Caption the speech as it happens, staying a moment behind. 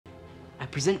I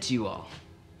present to you all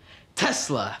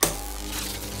Tesla.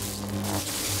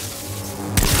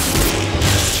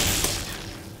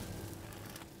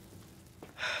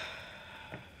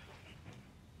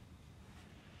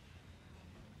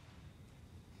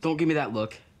 Don't give me that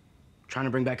look. I'm trying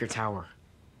to bring back your tower.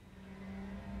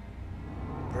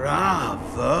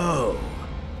 Bravo!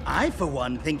 I, for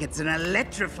one, think it's an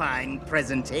electrifying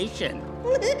presentation.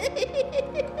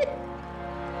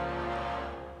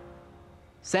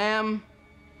 Sam,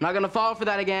 not gonna fall for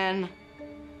that again.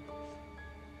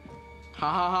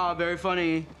 Ha ha ha, very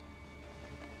funny.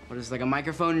 What is this, like a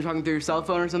microphone? You're talking through your cell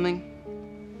phone or something?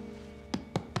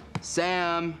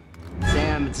 Sam,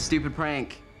 it's a stupid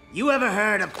prank. You ever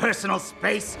heard of personal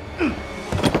space?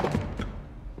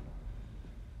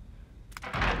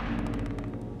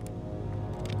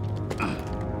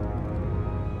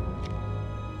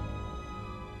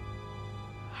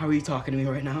 How are you talking to me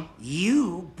right now?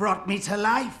 You brought me to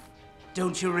life.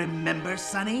 Don't you remember,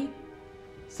 Sonny?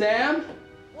 Sam?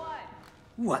 What?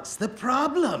 What's the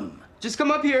problem? Just come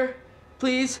up here,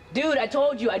 please. Dude, I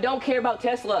told you I don't care about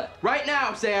Tesla. Right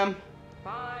now, Sam.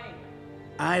 Fine.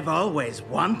 I've always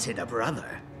wanted a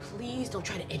brother. Please don't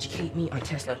try to educate me on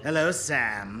Tesla. Hello,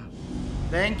 Sam.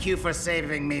 Thank you for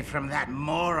saving me from that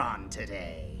moron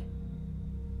today.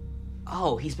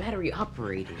 Oh, he's battery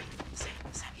operated. Sam,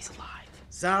 he's alive.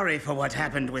 Sorry for what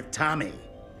happened with Tommy.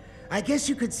 I guess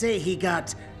you could say he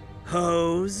got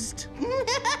hosed.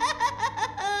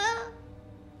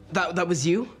 That was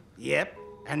you? Yep,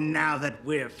 and now that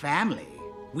we're family,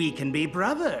 we can be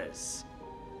brothers.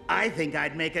 I think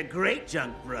I'd make a great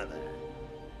junk brother.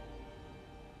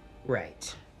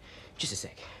 Right. Just a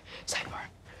sec. Sidebar.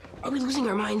 Are we losing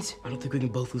our minds? I don't think we can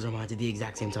both lose our minds at the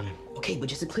exact same time. Okay, but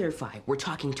just to clarify, we're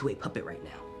talking to a puppet right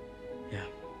now. Yeah.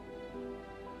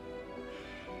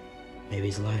 Maybe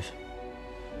he's alive.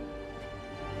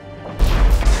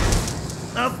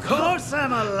 Of course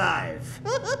I'm alive!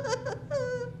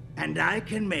 And I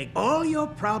can make all your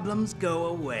problems go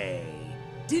away.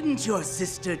 Didn't your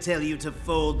sister tell you to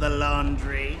fold the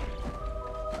laundry?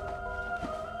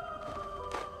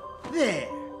 There.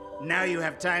 Now you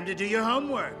have time to do your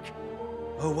homework.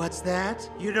 Oh, what's that?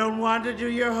 You don't want to do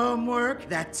your homework?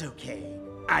 That's okay.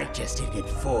 I just did it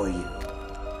for you.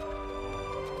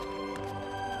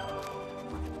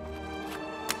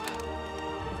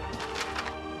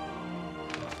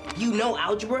 You know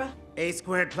algebra? A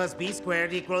squared plus B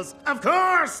squared equals, of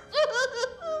course!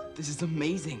 This is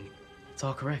amazing. It's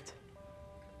all correct.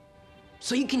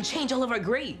 So you can change all of our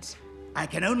grades. I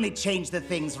can only change the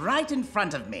things right in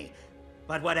front of me.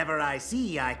 But whatever I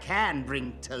see, I can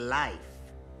bring to life.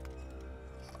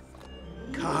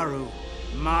 Karu,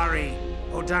 Mari,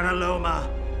 Odanaloma,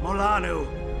 Molanu,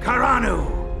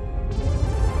 Karanu.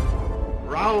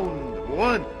 Round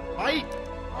one, fight!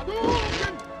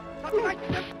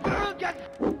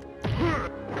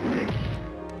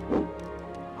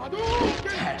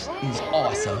 That is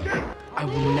awesome. I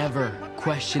will never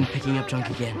question picking up junk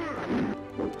again.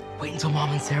 Wait until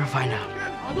Mom and Sarah find out.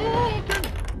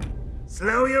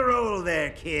 Slow your roll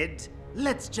there, kid.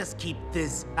 Let's just keep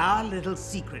this our little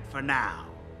secret for now.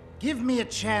 Give me a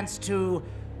chance to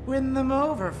win them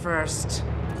over first.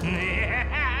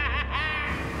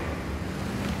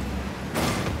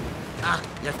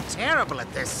 You're terrible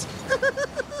at this.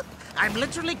 I'm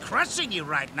literally crushing you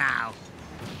right now.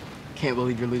 Can't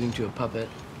believe you're losing to a puppet.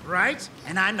 Right?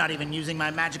 And I'm not even using my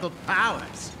magical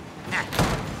powers.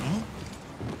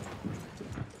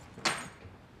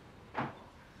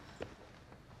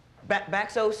 Back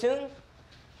so soon?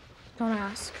 Don't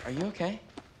ask. Are you okay?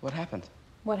 What happened?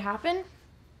 What happened?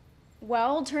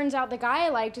 Well, turns out the guy I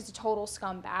liked is a total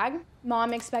scumbag.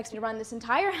 Mom expects me to run this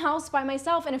entire house by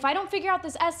myself, and if I don't figure out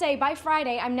this essay by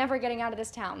Friday, I'm never getting out of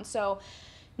this town. So,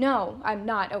 no, I'm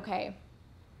not okay.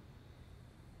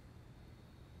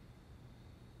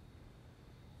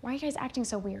 Why are you guys acting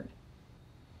so weird?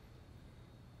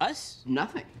 Us?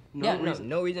 Nothing.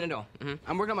 No reason at all.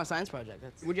 I'm working on my science project.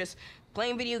 We're just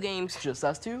playing video games. Just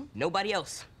us two? Nobody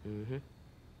else. I'm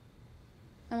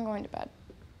going to bed.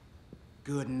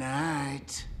 Good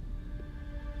night.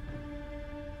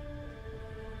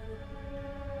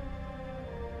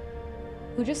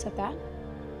 Who just said that?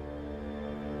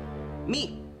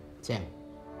 Me. Sam.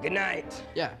 Good night.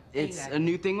 Yeah, it's a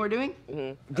new thing we're doing.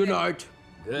 Good night.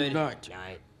 Good night.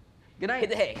 night. Good night. Hit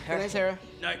the hay. Good night, Sarah.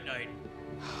 Night, night.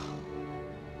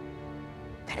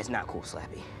 That is not cool,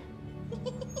 Slappy.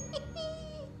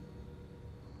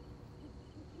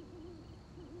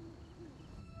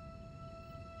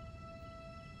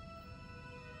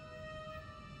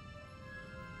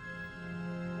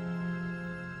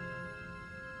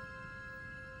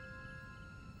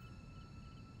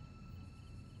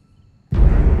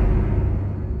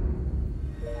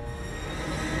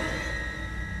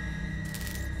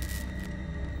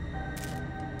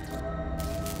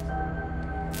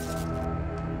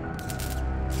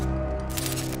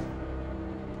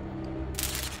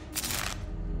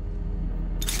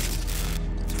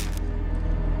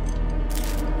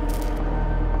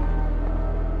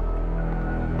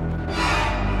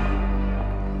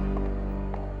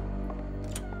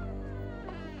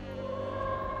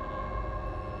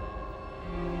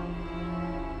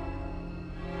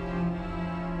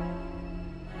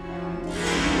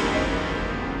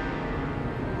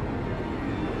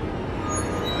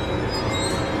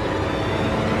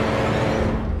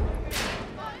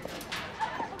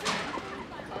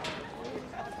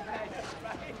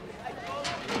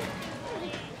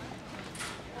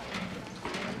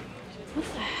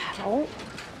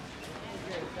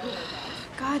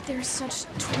 They're such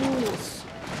tools.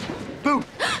 Boo!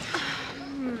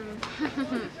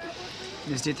 You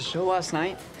just did the show last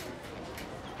night?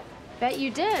 Bet you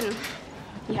did.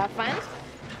 You have fun?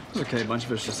 It's okay, a bunch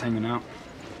of us just hanging out.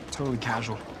 Totally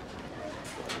casual.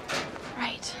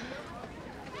 Right.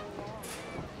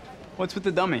 What's with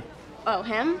the dummy? Oh,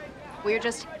 him? We were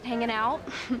just hanging out.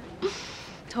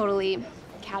 Totally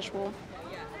casual.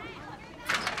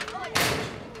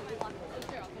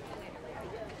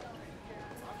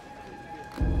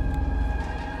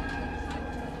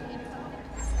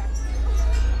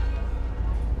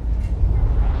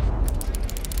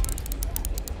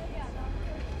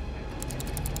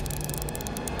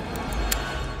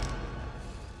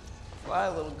 Fly,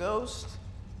 little ghost.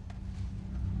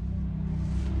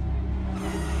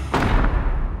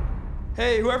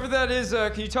 Hey, whoever that is,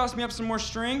 can you toss me up some more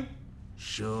string?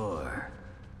 Sure.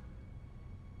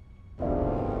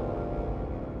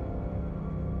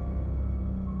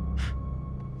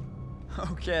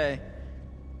 Okay.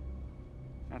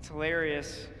 That's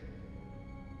hilarious.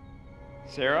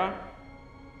 Sarah?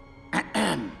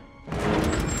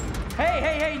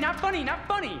 Hey, not funny, not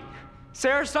funny!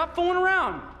 Sarah, stop fooling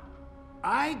around!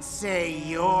 I'd say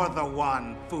you're the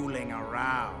one fooling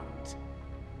around.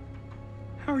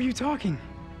 How are you talking?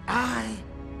 I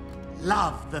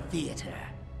love the theater.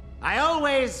 I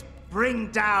always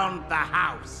bring down the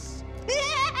house. Wait,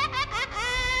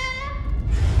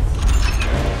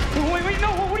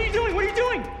 no, what are you doing? What are you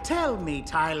doing? Tell me,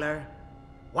 Tyler,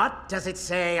 what does it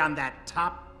say on that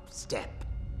top step?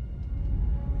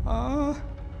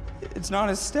 It's not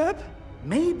a step?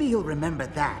 Maybe you'll remember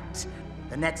that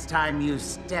the next time you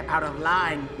step out of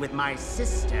line with my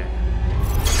sister.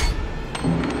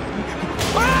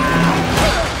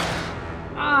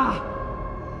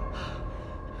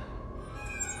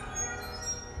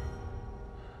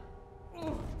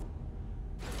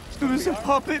 It was a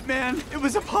puppet, man. It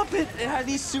was a puppet. It had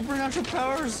these supernatural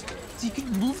powers. So he could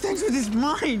move things with his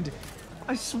mind.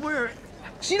 I swear.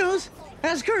 She knows.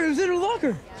 Ask her. It was in her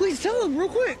locker. Please tell him real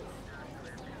quick.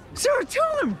 Sarah,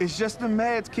 tell him. It's just the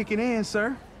meds kicking in,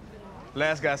 sir.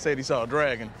 Last guy said he saw a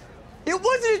dragon. It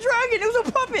wasn't a dragon. It was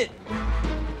a puppet.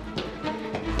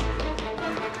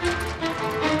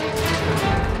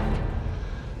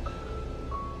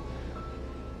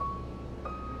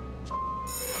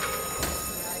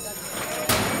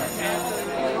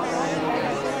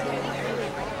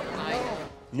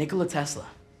 Nikola Tesla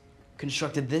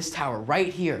constructed this tower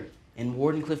right here in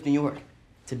Wardenclyffe, New York,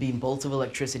 to beam bolts of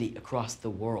electricity across the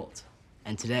world.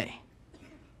 And today,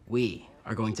 we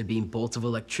are going to beam bolts of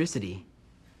electricity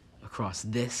across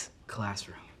this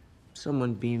classroom.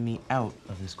 Someone beam me out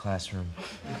of this classroom.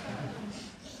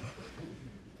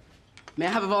 May I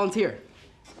have a volunteer?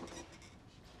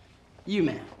 You,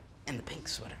 man, in the pink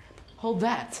sweater. Hold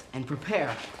that and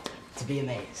prepare to be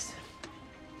amazed.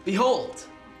 Behold,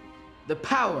 the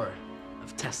power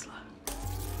of Tesla.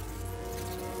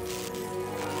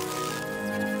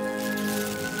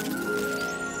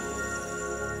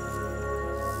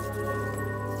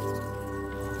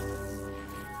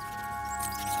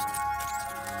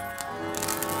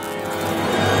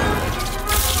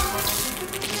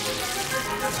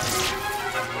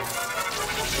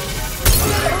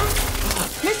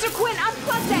 Mr. Quinn,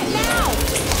 unplug that now!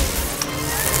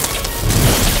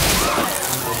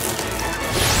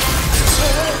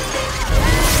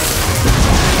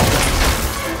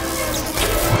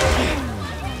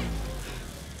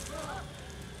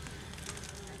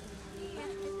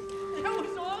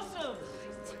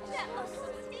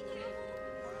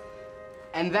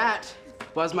 And that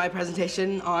was my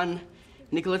presentation on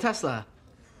Nikola Tesla.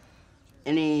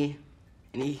 Any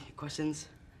questions?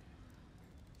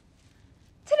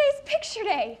 Today's picture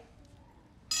day.